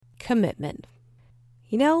commitment.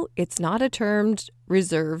 You know, it's not a term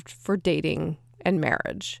reserved for dating and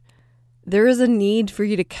marriage. There is a need for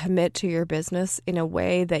you to commit to your business in a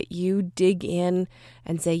way that you dig in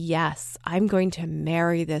and say, yes, I'm going to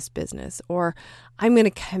marry this business, or I'm going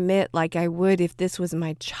to commit like I would if this was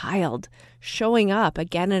my child, showing up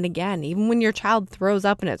again and again. Even when your child throws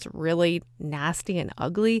up and it's really nasty and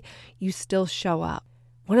ugly, you still show up.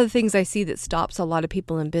 One of the things I see that stops a lot of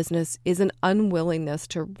people in business is an unwillingness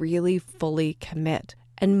to really fully commit.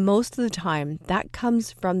 And most of the time, that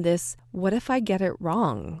comes from this, what if I get it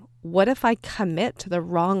wrong? What if I commit to the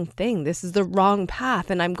wrong thing? This is the wrong path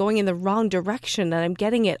and I'm going in the wrong direction and I'm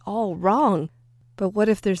getting it all wrong. But what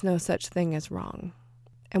if there's no such thing as wrong?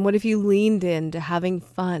 And what if you leaned into having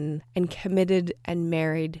fun and committed and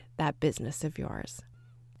married that business of yours?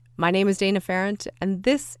 My name is Dana Ferrant, and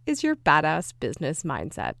this is your Badass Business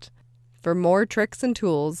Mindset. For more tricks and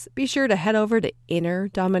tools, be sure to head over to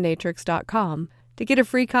innerdominatrix.com to get a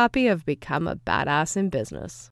free copy of Become a Badass in Business.